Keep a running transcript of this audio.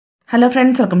Hello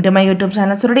friends, welcome to my YouTube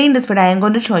channel. So today in this video I am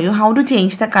going to show you how to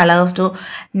change the colors to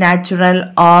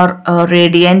natural or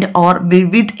radiant or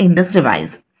vivid in this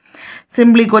device.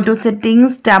 Simply go to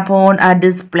settings, tap on a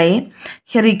display.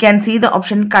 Here you can see the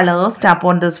option colors, tap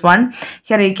on this one.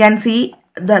 Here you can see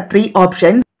the three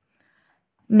options: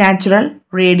 natural,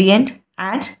 radiant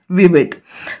and vivid.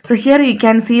 So here you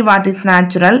can see what is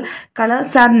natural.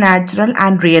 Colors are natural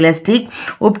and realistic,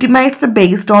 optimized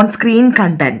based on screen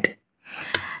content.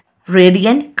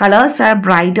 Radiant colors are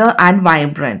brighter and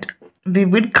vibrant.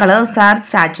 Vivid colors are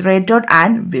saturated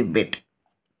and vivid.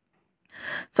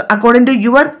 So according to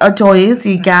your choice,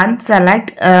 you can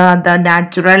select the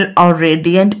natural or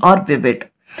radiant or vivid.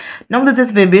 Now this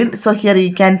is vivid. So here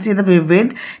you can see the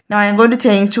vivid. Now I am going to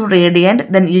change to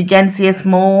radiant. Then you can see a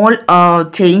small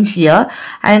change here.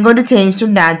 I am going to change to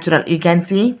natural. You can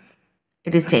see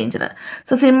it is changed.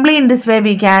 So simply in this way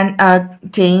we can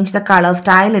change the color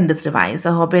style in this device.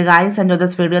 I hope you guys enjoy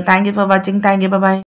this video. Thank you for watching. Thank you. Bye bye.